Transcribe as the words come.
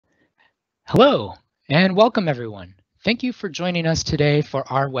Hello and welcome everyone. Thank you for joining us today for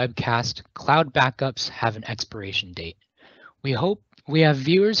our webcast, Cloud Backups Have an Expiration Date. We hope we have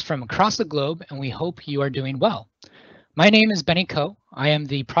viewers from across the globe and we hope you are doing well. My name is Benny Ko. I am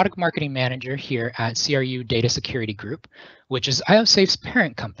the Product Marketing Manager here at CRU Data Security Group, which is IOSafe's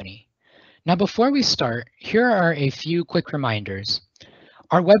parent company. Now before we start, here are a few quick reminders.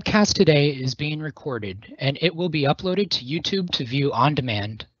 Our webcast today is being recorded and it will be uploaded to YouTube to view on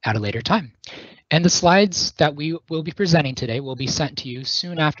demand at a later time. And the slides that we will be presenting today will be sent to you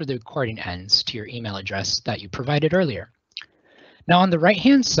soon after the recording ends to your email address that you provided earlier. Now on the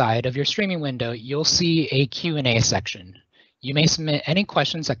right-hand side of your streaming window, you'll see a Q&A section. You may submit any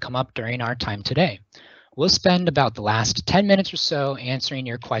questions that come up during our time today. We'll spend about the last 10 minutes or so answering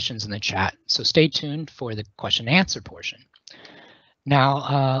your questions in the chat, so stay tuned for the question and answer portion.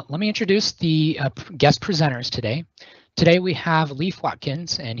 Now, let me introduce the guest presenters today. Today we have Leif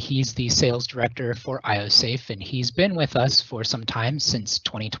Watkins, and he's the sales director for IOSafe, and he's been with us for some time, since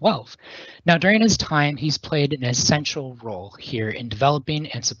 2012. Now, during his time, he's played an essential role here in developing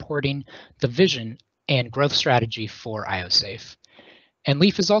and supporting the vision and growth strategy for IOSafe. And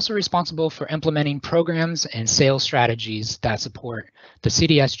Leif is also responsible for implementing programs and sales strategies that support the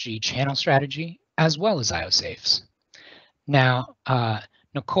CDSG channel strategy, as well as IOSafe's. Now,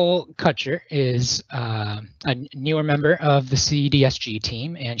 Nicole Kutcher is a newer member of the CDSG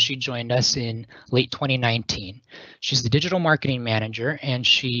team, and she joined us in late 2019. She's the digital marketing manager, and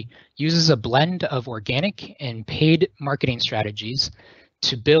she uses a blend of organic and paid marketing strategies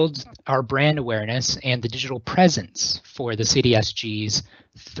to build our brand awareness and the digital presence for the CDSG's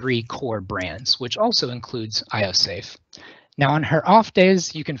 3 core brands, which also includes IOSafe. Now, on her off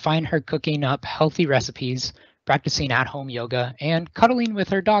days, you can find her cooking up healthy recipes, practicing at-home yoga, and cuddling with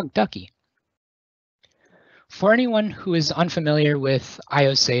her dog, Ducky. For anyone who is unfamiliar with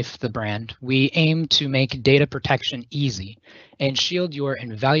IOSafe, the brand, we aim to make data protection easy and shield your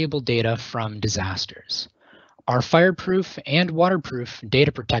invaluable data from disasters. Our fireproof and waterproof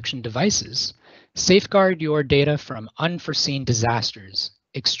data protection devices safeguard your data from unforeseen disasters,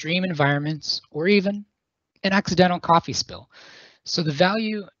 extreme environments, or even an accidental coffee spill. So the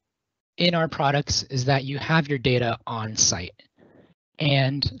value in our products is that you have your data on site.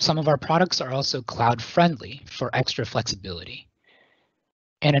 And some of our products are also cloud friendly for extra flexibility.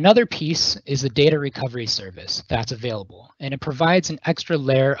 And another piece is the data recovery service that's available, and it provides an extra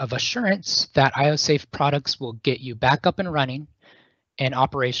layer of assurance that IOSafe products will get you back up and running and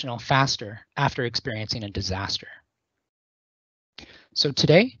operational faster after experiencing a disaster. So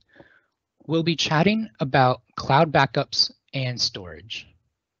today, we'll be chatting about cloud backups and storage.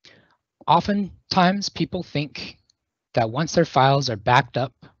 Oftentimes, people think that once their files are backed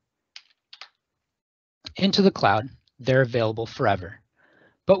up into the cloud, they're available forever.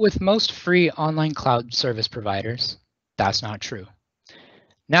 But with most free online cloud service providers, that's not true.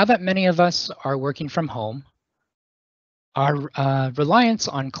 Now that many of us are working from home, our reliance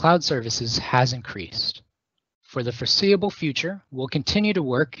on cloud services has increased. For the foreseeable future, we'll continue to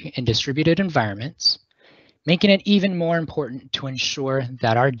work in distributed environments, making it even more important to ensure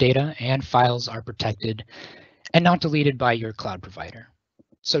that our data and files are protected and not deleted by your cloud provider.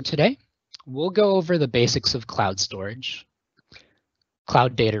 So today, we'll go over the basics of cloud storage,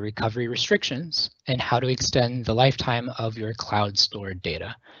 cloud data recovery restrictions, and how to extend the lifetime of your cloud stored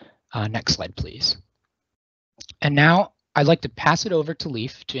data. Next slide, please. And now I'd like to pass it over to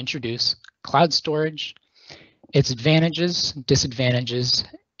Leif to introduce cloud storage, its advantages, disadvantages,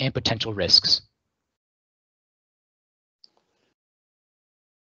 and potential risks.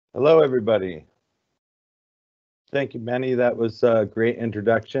 Hello, everybody. Thank you, Benny. That was a great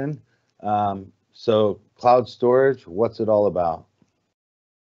introduction. So cloud storage, what's it all about?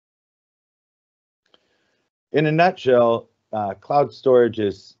 In a nutshell, cloud storage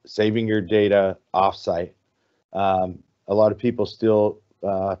is saving your data offsite. A lot of people still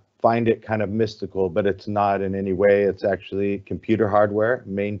find it kind of mystical, but it's not in any way. It's actually computer hardware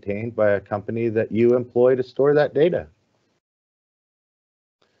maintained by a company that you employ to store that data.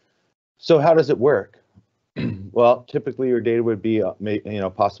 So how does it work? Well, typically your data would be,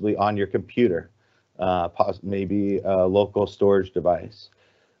 possibly on your computer, maybe a local storage device.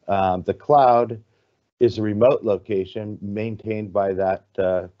 The cloud is a remote location maintained by that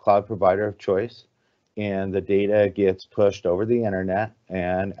cloud provider of choice, and the data gets pushed over the internet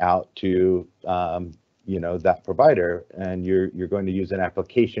and out to that provider, and you're going to use an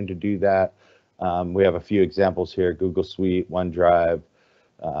application to do that. We have a few examples here: Google Suite, OneDrive,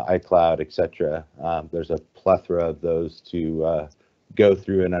 iCloud, etc. There's a plethora of those to go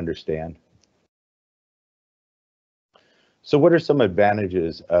through and understand. So what are some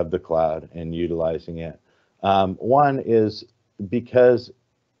advantages of the cloud and utilizing it? One is because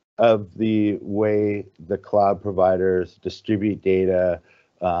of the way the cloud providers distribute data,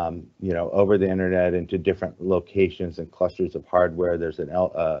 over the internet into different locations and clusters of hardware. There's an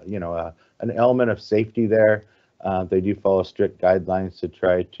element of safety there. They do follow strict guidelines to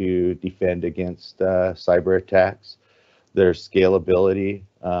try to defend against cyber attacks. There's scalability.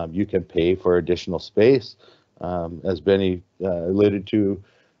 You can pay for additional space. As Benny alluded to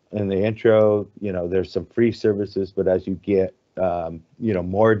in the intro, there's some free services, but as you get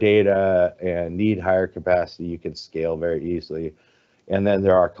more data and need higher capacity, you can scale very easily. And then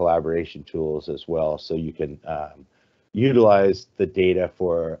there are collaboration tools as well, so you can utilize the data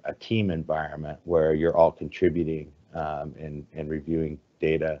for a team environment where you're all contributing and reviewing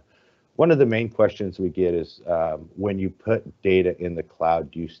data. One of the main questions we get is, when you put data in the cloud,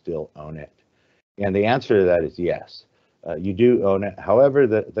 do you still own it? And the answer to that is yes. You do own it. However,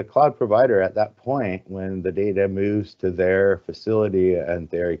 the cloud provider at that point, when the data moves to their facility and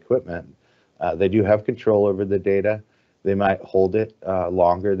their equipment, they do have control over the data. They might hold it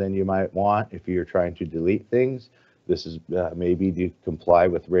longer than you might want if you're trying to delete things. This is maybe to comply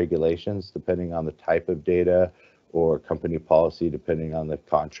with regulations depending on the type of data, or company policy depending on the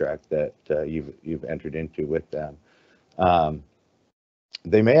contract that you've entered into with them.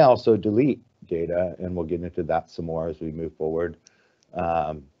 They may also delete data, and we'll get into that some more as we move forward.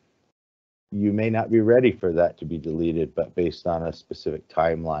 You may not be ready for that to be deleted, but based on a specific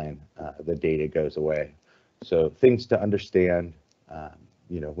timeline, the data goes away. So things to understand,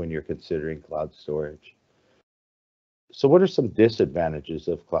 when you're considering cloud storage. So what are some disadvantages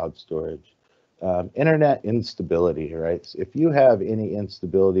of cloud storage? Internet instability, right? So if you have any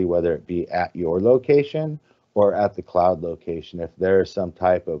instability, whether it be at your location or at the cloud location, if there is some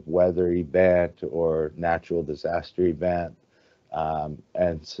type of weather event or natural disaster event,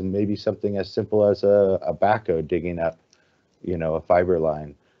 and so maybe something as simple as a backhoe digging up, a fiber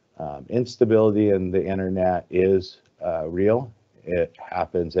line. Instability in the internet is real. It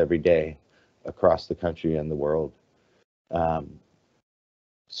happens every day across the country and the world.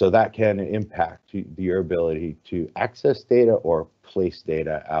 So that can impact your ability to access data or place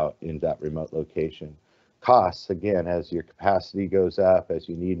data out in that remote location. Costs, again, as your capacity goes up, as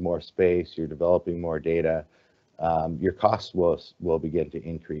you need more space, you're developing more data, your costs will begin to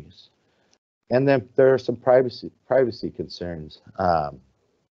increase. And then there are some privacy concerns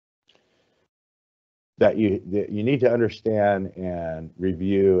that you need to understand and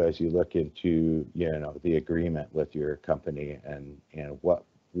review as you look into the agreement with your company and what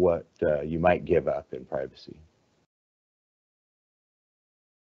you might give up in privacy.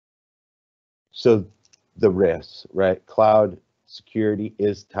 So the risks, right? Cloud security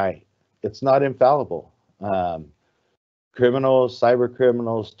is tight. It's not infallible. Cyber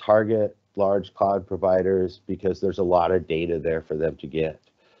criminals target large cloud providers because there's a lot of data there for them to get.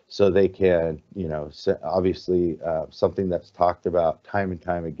 So they can, obviously something that's talked about time and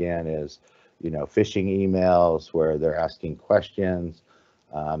time again is, phishing emails where they're asking questions.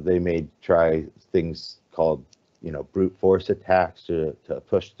 They may try things called, brute force attacks to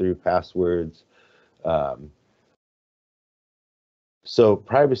push through passwords. So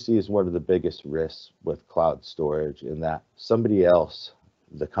privacy is one of the biggest risks with cloud storage, in that somebody else,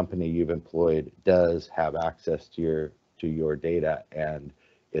 the company you've employed, does have access to your data, and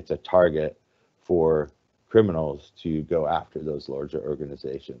it's a target for criminals to go after those larger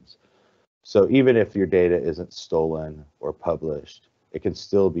organizations. So even if your data isn't stolen or published, it can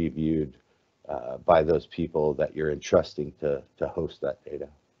still be viewed by those people that you're entrusting to host that data.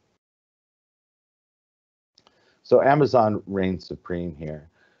 So Amazon reigns supreme here,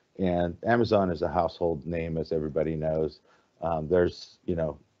 and Amazon is a household name, as everybody knows. There's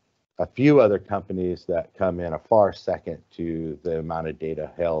a few other companies that come in a far second to the amount of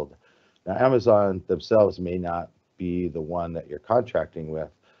data held. Now, Amazon themselves may not be the one that you're contracting with,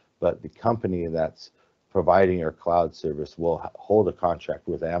 but the company that's providing your cloud service will hold a contract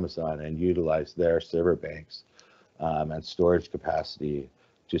with Amazon and utilize their server banks and storage capacity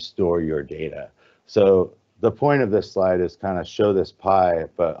to store your data. So the point of this slide is kind of show this pie,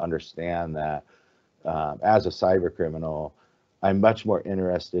 but understand that as a cyber criminal, I'm much more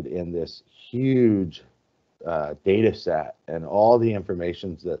interested in this huge data set and all the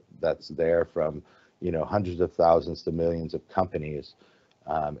information that's there from hundreds of thousands to millions of companies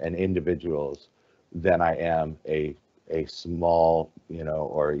and individuals than I am a small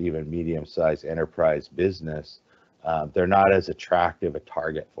or even medium-sized enterprise business. They're not as attractive a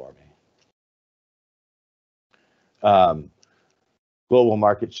target for me. Global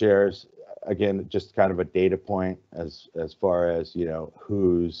market shares. again, just kind of a data point as far as, you know,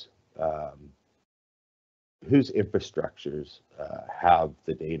 whose infrastructures have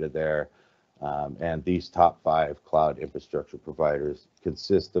the data there. And these top 5 cloud infrastructure providers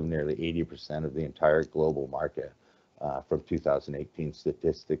consist of nearly 80% of the entire global market. From 2018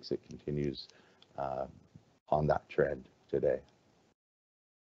 statistics, it continues on that trend today.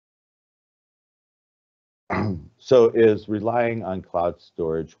 So is relying on cloud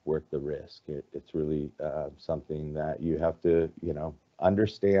storage worth the risk? It's really something that you have to, you know,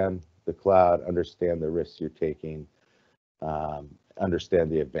 understand the cloud, understand the risks you're taking,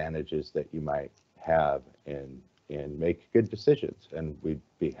 understand the advantages that you might have, and make good decisions. And we'd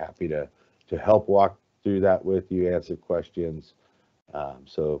be happy to help walk through that with you, answer questions.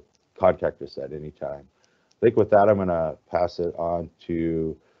 So contact us at any time. I think with that, I'm going to pass it on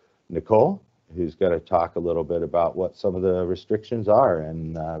to Nicole, who's going to talk a little bit about what some of the restrictions are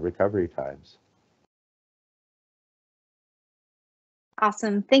and recovery times.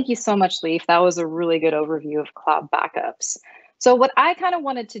 Awesome. Thank you so much, Leaf. That was a really good overview of cloud backups. So what I kind of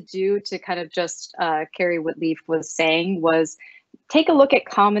wanted to do to kind of just carry what Leaf was saying was take a look at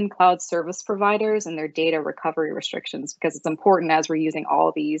common cloud service providers and their data recovery restrictions, because it's important as we're using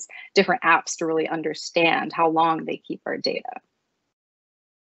all these different apps to really understand how long they keep our data.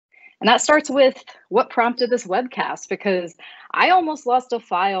 And that starts with what prompted this webcast, because I almost lost a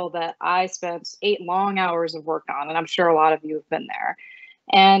file that I spent 8 long hours of work on, and I'm sure a lot of you have been there.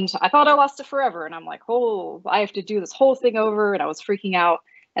 And I thought I lost it forever, and I'm like, oh, I have to do this whole thing over, and I was freaking out.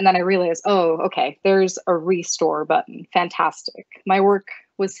 And then I realized, oh, okay, there's a restore button. Fantastic. My work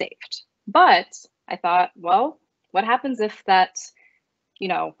was saved. But I thought, well, what happens if that, you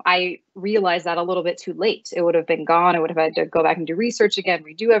know, I realized that a little bit too late? It would have been gone. I would have had to go back and do research again,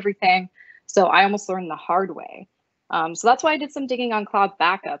 redo everything. So I almost learned the hard way. So that's why I did some digging on cloud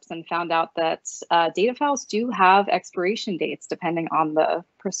backups and found out that data files do have expiration dates depending on the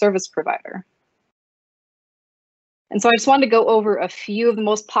service provider. And so I just wanted to go over a few of the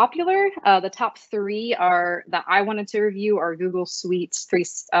most popular. The top 3 are that I wanted to review are Google Suites,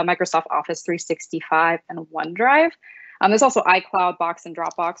 Microsoft Office 365, and OneDrive. There's also iCloud, Box, and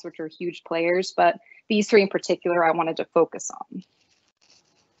Dropbox, which are huge players, but these 3 in particular I wanted to focus on.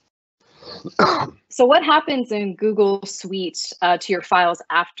 So what happens in Google Suite to your files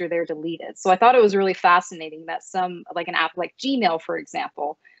after they're deleted? So I thought it was really fascinating that like an app like Gmail, for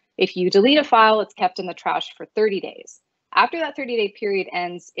example, if you delete a file, it's kept in the trash for 30 days. After that 30-day period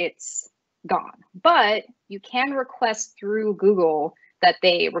ends, it's gone. But you can request through Google that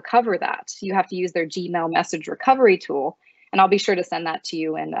they recover that. You have to use their Gmail message recovery tool. And I'll be sure to send that to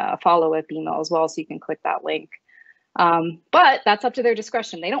you in a follow-up email as well, so you can click that link. But that's up to their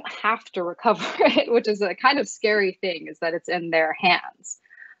discretion. They don't have to recover it, which is a kind of scary thing, is that it's in their hands.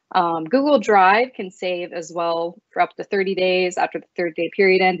 Google Drive can save as well for up to 30 days. After the 30-day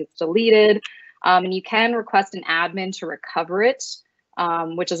period ends, it's deleted. And you can request an admin to recover it,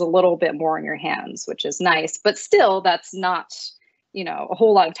 which is a little bit more in your hands, which is nice. But still, that's not, you know, a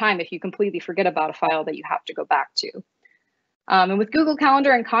whole lot of time if you completely forget about a file that you have to go back to. And with Google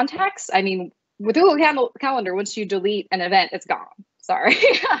Calendar and Contacts, I mean, with Google Calendar, once you delete an event, it's gone. Sorry.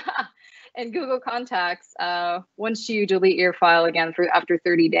 And Google Contacts, once you delete your file again after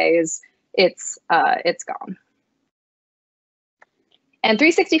 30 days, it's gone. And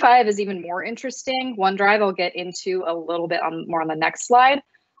 365 is even more interesting. OneDrive I'll get into a little bit more on the next slide.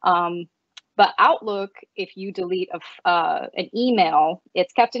 But Outlook, if you delete an email,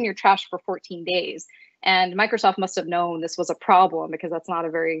 it's kept in your trash for 14 days. And Microsoft must have known this was a problem, because that's not a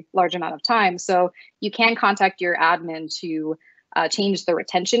very large amount of time. So you can contact your admin to change the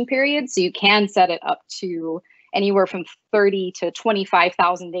retention period. So you can set it up to anywhere from 30 to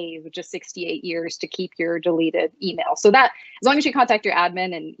 25,000 days, which is 68 years, to keep your deleted email. So that, as long as you contact your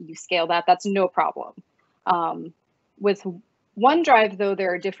admin and you scale that, that's no problem. With OneDrive, though,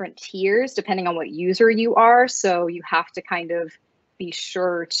 there are different tiers depending on what user you are. So you have to kind of be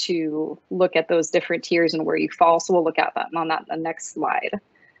sure to look at those different tiers and where you fall. So we'll look at that on the next slide.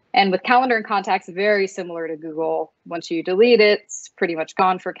 And with Calendar and Contacts, very similar to Google. Once you delete it, it's pretty much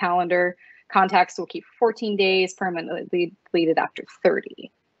gone for Calendar. Contacts will keep for 14 days, permanently deleted after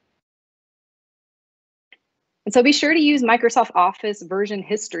 30. And so be sure to use Microsoft Office version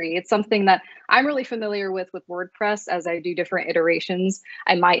history. It's something that I'm really familiar with WordPress. As I do different iterations,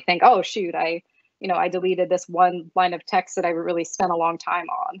 I might think, oh, shoot, I deleted this one line of text that I really spent a long time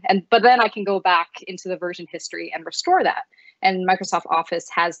on. But then I can go back into the version history and restore that. And Microsoft Office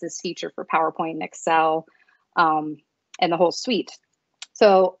has this feature for PowerPoint and Excel and the whole suite.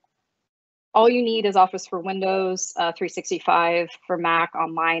 So all you need is Office for Windows, 365 for Mac,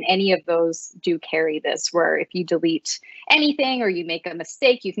 online. Any of those do carry this, where if you delete anything or you make a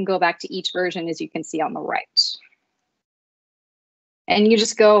mistake, you can go back to each version, as you can see on the right. And you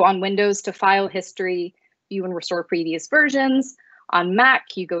just go on Windows to File History, View and Restore Previous Versions. On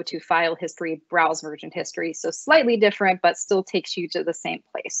Mac, you go to File History, Browse Version History. So slightly different, but still takes you to the same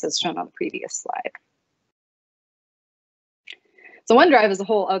place as shown on the previous slide. So OneDrive is a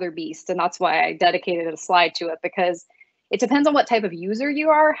whole other beast, and that's why I dedicated a slide to it, because it depends on what type of user you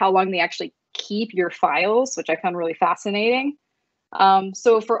are, how long they actually keep your files, which I found really fascinating.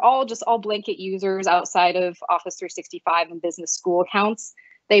 So for just all blanket users outside of Office 365 and business school accounts,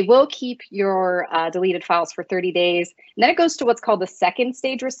 they will keep your deleted files for 30 days. And then it goes to what's called the second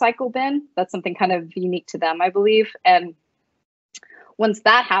stage recycle bin. That's something kind of unique to them, I believe. And once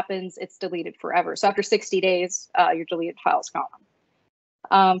that happens, it's deleted forever. So after 60 days, your deleted file is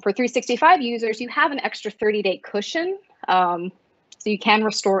gone. For 365 users, you have an extra 30-day cushion. So you can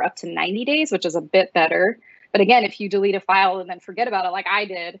restore up to 90 days, which is a bit better. But again, if you delete a file and then forget about it, like I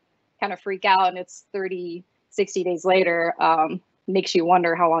did, kind of freak out, and it's 30, 60 days later, makes you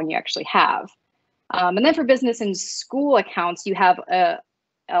wonder how long you actually have. And then for business and school accounts, you have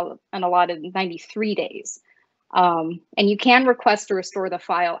an allotted 93 days. And you can request to restore the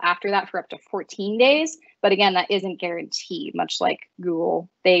file after that for up to 14 days. But again, that isn't guaranteed, much like Google,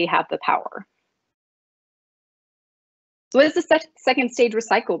 they have the power. So what is the second stage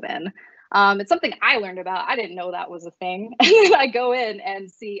recycle bin? It's something I learned about. I didn't know that was a thing. And then I go in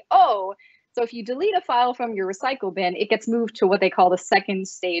and see, oh, so if you delete a file from your recycle bin, it gets moved to what they call the second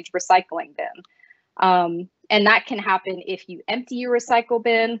stage recycling bin. And that can happen if you empty your recycle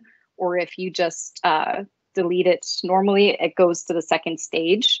bin, or if you just delete it normally, it goes to the second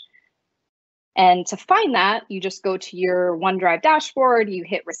stage. And to find that, you just go to your OneDrive dashboard, you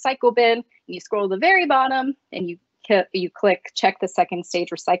hit recycle bin, and you scroll to the very bottom, and you click check the second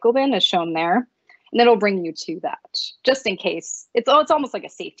stage recycle bin as shown there, and it'll bring you to that, just in case. It's almost like a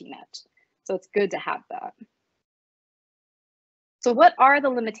safety net. So it's good to have that. So what are the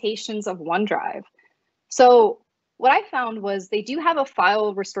limitations of OneDrive? So what I found was they do have a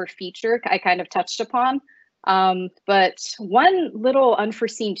file restore feature I kind of touched upon, but one little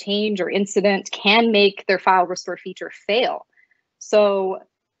unforeseen change or incident can make their file restore feature fail. So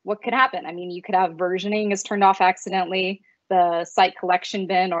what could happen? I mean, you could have versioning is turned off accidentally, the site collection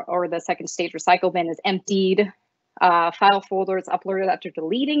bin or the second stage recycle bin is emptied, file folder is uploaded after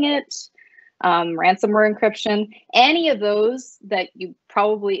deleting it, ransomware encryption, any of those that is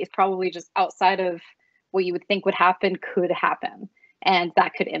probably just outside of what you would think would happen could happen. And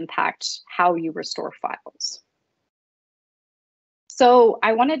that could impact how you restore files. So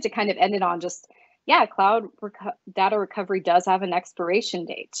I wanted to kind of end it on just, yeah, cloud data recovery does have an expiration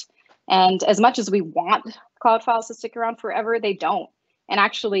date. And as much as we want cloud files to stick around forever, they don't. And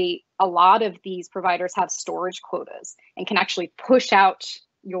actually, a lot of these providers have storage quotas and can actually push out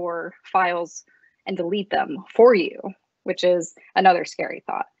your files and delete them for you, which is another scary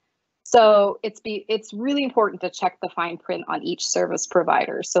thought. So it's really important to check the fine print on each service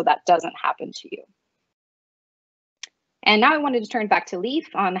provider so that doesn't happen to you. And now I wanted to turn back to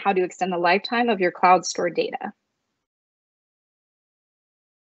Leif on how to extend the lifetime of your cloud stored data.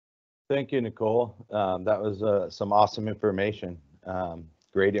 Thank you, Nicole. That was some awesome information.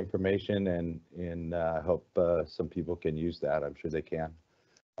 Great information, and I hope some people can use that. I'm sure they can.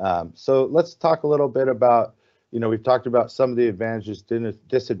 So let's talk a little bit about, we've talked about some of the advantages,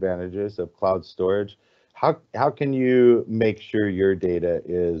 disadvantages of cloud storage. How can you make sure your data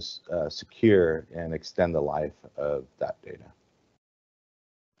is secure and extend the life of that data?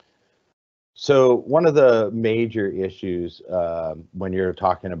 So one of the major issues when you're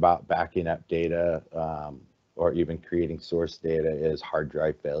talking about backing up data or even creating source data is hard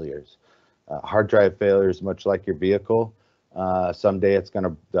drive failures. Hard drive failures, much like your vehicle, someday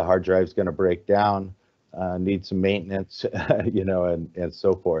the hard drive's gonna break down, need some maintenance, and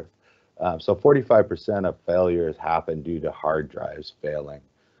so forth. So 45% of failures happen due to hard drives failing.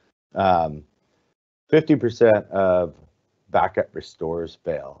 50% of backup restores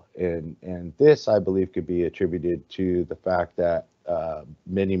fail, and this, I believe, could be attributed to the fact that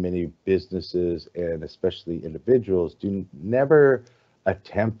many businesses and especially individuals never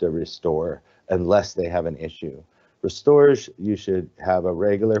attempt a restore unless they have an issue. Restores, you should have a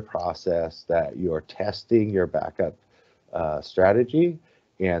regular process that you're testing your backup strategy,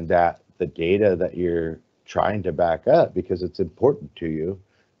 and that the data that you're trying to back up, because it's important to you,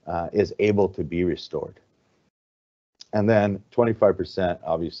 is able to be restored. And then 25%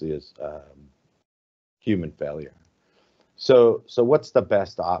 obviously is human failure. So what's the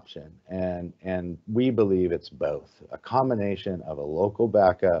best option? And we believe it's both. A combination of a local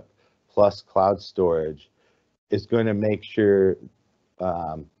backup plus cloud storage is going to make sure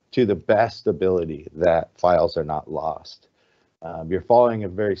to the best ability that files are not lost. You're following a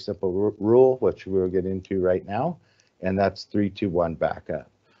very simple rule, which we'll get into right now, and that's 3-2-1 backup.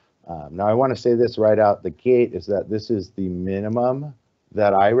 Now, I want to say this right out the gate is that this is the minimum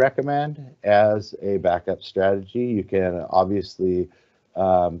that I recommend as a backup strategy. You can obviously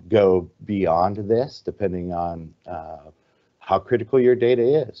go beyond this depending on how critical your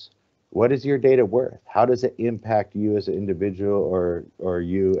data is. What is your data worth? How does it impact you as an individual or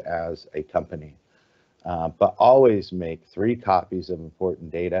you as a company? But always make 3 copies of important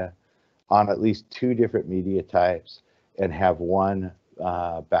data on at least 2 different media types and have 1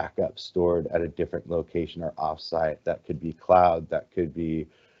 backup stored at a different location or offsite. That could be cloud, that could be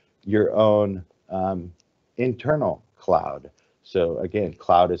your own internal cloud. So again,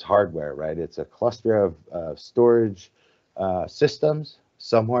 cloud is hardware, right? It's a cluster of storage systems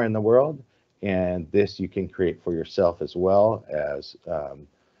somewhere in the world, and this you can create for yourself as well as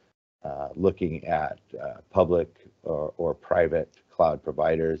looking at public or private cloud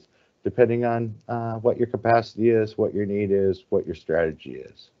providers, depending on what your capacity is, what your need is, what your strategy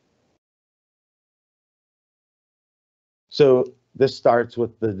is. So this starts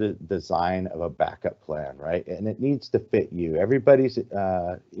with the design of a backup plan, right? And it needs to fit you. Everybody's,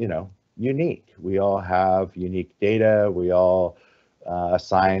 unique. We all have unique data. We all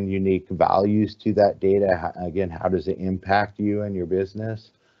assign unique values to that data. Again, how does it impact you and your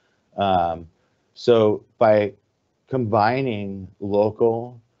business? So by combining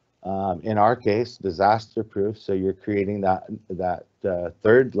local, in our case, disaster proof, so you're creating that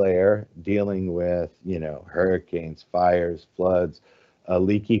third layer dealing with, hurricanes, fires, floods, a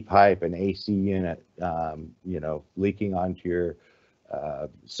leaky pipe, an AC unit, leaking onto your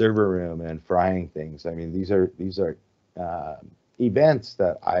server room and frying things. I mean, these are events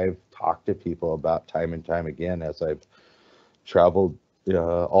that I've talked to people about time and time again as I've traveled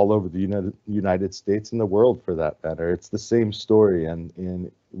all over the United States and the world for that matter. It's the same story.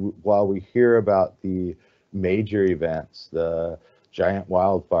 And while we hear about the major events, the giant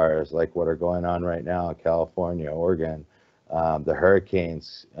wildfires like what are going on right now in California, Oregon, the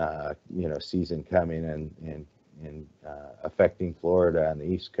hurricanes, season coming and affecting Florida and the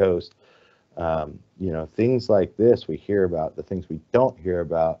East Coast, things like this we hear about. The things we don't hear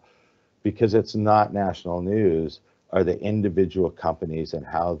about, because it's not national news, are the individual companies and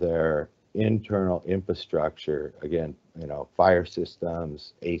how their internal infrastructure, again, fire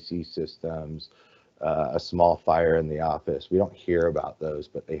systems, AC systems, a small fire in the office. We don't hear about those,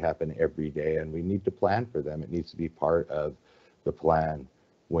 but they happen every day, and we need to plan for them. It needs to be part of the plan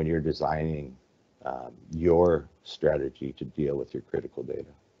when you're designing your strategy to deal with your critical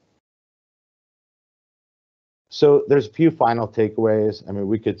data. So there's a few final takeaways. I mean,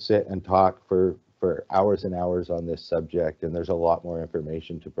 we could sit and talk for hours and hours on this subject, and there's a lot more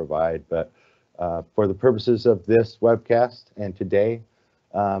information to provide. But for the purposes of this webcast and today,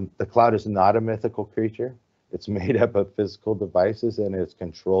 the cloud is not a mythical creature. It's made up of physical devices, and it's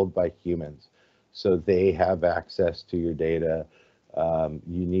controlled by humans. So they have access to your data.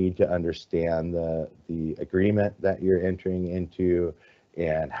 You need to understand the agreement that you're entering into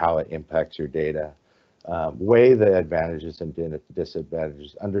and how it impacts your data. Weigh the advantages and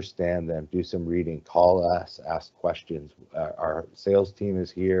disadvantages, understand them, do some reading, call us, ask questions. Our sales team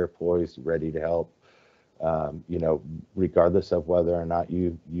is here, poised, ready to help. Regardless of whether or not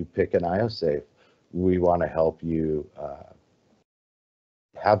you pick an IOSafe, we want to help you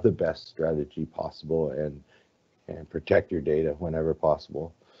have the best strategy possible and protect your data whenever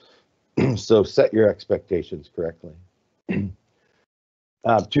possible. So set your expectations correctly.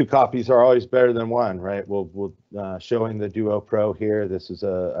 2 copies are always better than 1, right? We'll showing the Duo Pro here. This is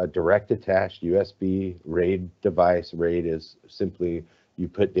a direct attached USB RAID device. RAID is simply you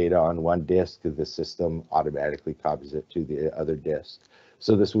put data on one disk, the system automatically copies it to the other disk.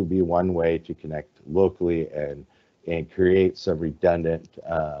 So this would be one way to connect locally and create some redundant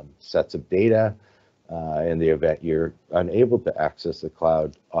sets of data in the event you're unable to access the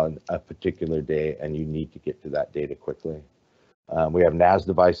cloud on a particular day and you need to get to that data quickly. We have NAS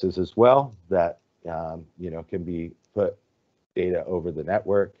devices as well that can be put data over the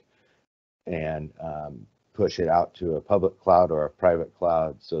network and push it out to a public cloud or a private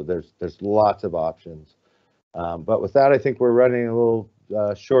cloud. So there's lots of options. But with that, I think we're running a little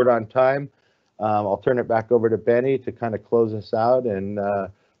short on time. I'll turn it back over to Benny to kind of close us out, and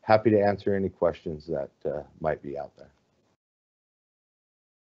happy to answer any questions that might be out there.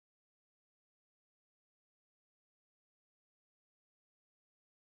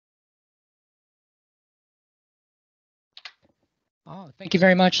 Oh, thank you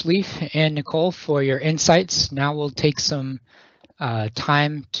very much, Leaf and Nicole, for your insights. Now we'll take some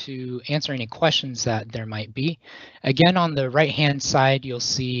time to answer any questions that there might be. Again, on the right-hand side, you'll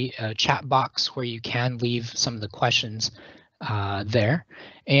see a chat box where you can leave some of the questions there.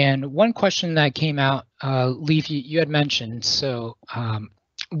 And one question that came out, Leaf, you had mentioned, so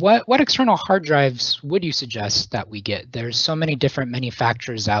what external hard drives would you suggest that we get? There's so many different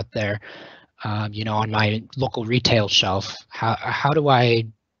manufacturers out there. On my local retail shelf, how do I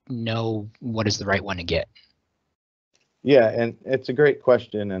know what is the right one to get? Yeah, and it's a great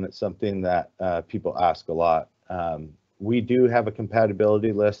question, and it's something that people ask a lot. We do have a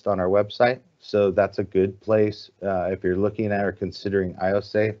compatibility list on our website, so that's a good place if you're looking at or considering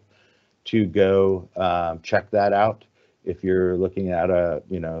IOSafe to go check that out. If you're looking at a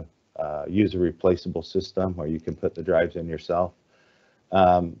use a replaceable system where you can put the drives in yourself.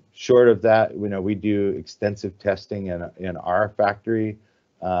 Short of that, we do extensive testing in our factory,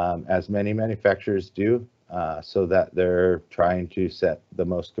 as many manufacturers do, so that they're trying to set the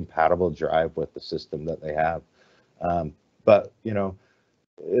most compatible drive with the system that they have. But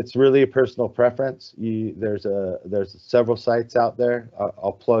it's really a personal preference. There's several sites out there.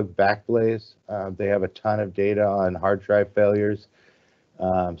 I'll plug Backblaze. They have a ton of data on hard drive failures.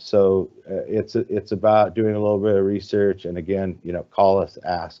 So it's about doing a little bit of research, and again, call us,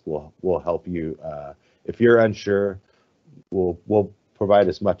 ask. We'll help you. If you're unsure, we'll provide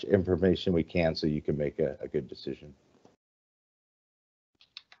as much information we can so you can make a good decision.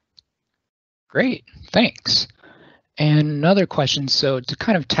 Great, thanks. And another question, so to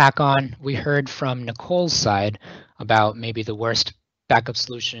kind of tack on, we heard from Nicole's side about maybe the worst backup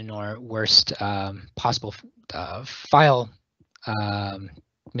solution or worst possible file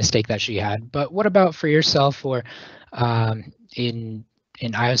mistake that she had. But what about for yourself, or in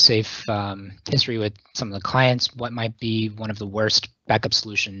IOSafe history with some of the clients, what might be one of the worst backup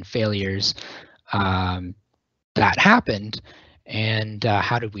solution failures that happened, and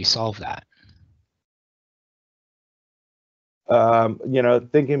how did we solve that?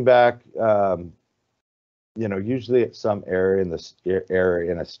 Thinking back, usually it's some error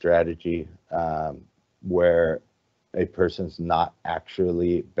in a strategy where a person's not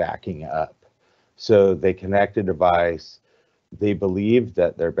actually backing up. So they connect a device, they believe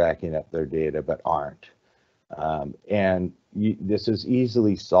that they're backing up their data, but aren't. This is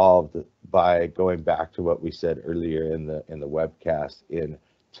easily solved by going back to what we said earlier in the webcast, in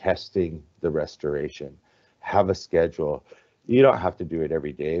testing the restoration. Have a schedule. You don't have to do it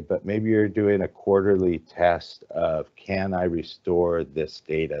every day, but maybe you're doing a quarterly test of, can I restore this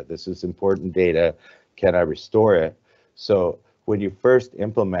data? This is important data. Can I restore it? So when you first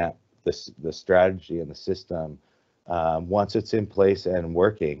implement the strategy and the system, once it's in place and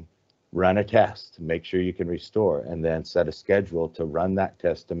working, run a test to make sure you can restore, and then set a schedule to run that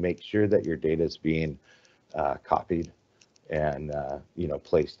test to make sure that your data is being copied and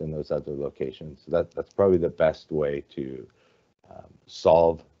placed in those other locations. So that's probably the best way to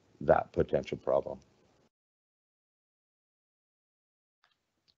solve that potential problem.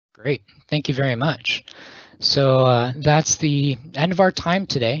 Great, thank you very much. So that's the end of our time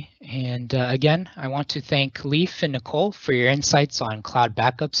today. And again, I want to thank Leaf and Nicole for your insights on cloud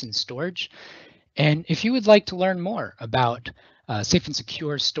backups and storage. And if you would like to learn more about safe and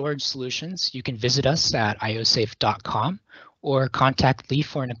secure storage solutions, you can visit us at iosafe.com or contact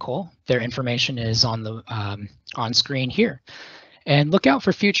Leaf or Nicole. Their information is on the on screen here. And look out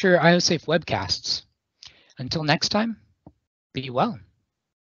for future IOSafe webcasts. Until next time, be well.